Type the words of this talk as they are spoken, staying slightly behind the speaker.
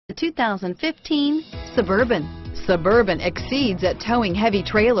The 2015 Suburban. Suburban exceeds at towing heavy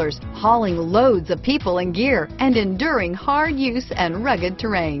trailers, hauling loads of people and gear, and enduring hard use and rugged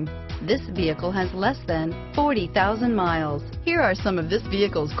terrain. This vehicle has less than 40,000 miles. Here are some of this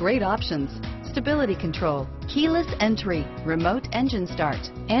vehicle's great options: stability control, keyless entry, remote engine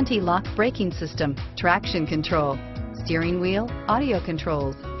start, anti-lock braking system, traction control, steering wheel audio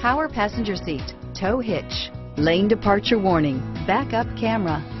controls, power passenger seat, tow hitch, lane departure warning, backup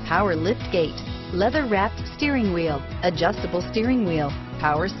camera, power lift gate, leather-wrapped steering wheel, adjustable steering wheel,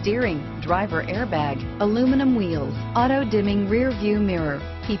 power steering, driver airbag, aluminum wheels, auto-dimming rear view mirror,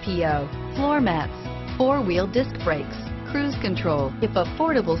 PPO, floor mats, four-wheel disc brakes, cruise control. If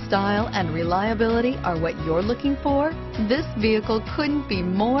affordable style and reliability are what you're looking for, this vehicle couldn't be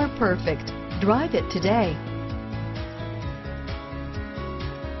more perfect. Drive it today.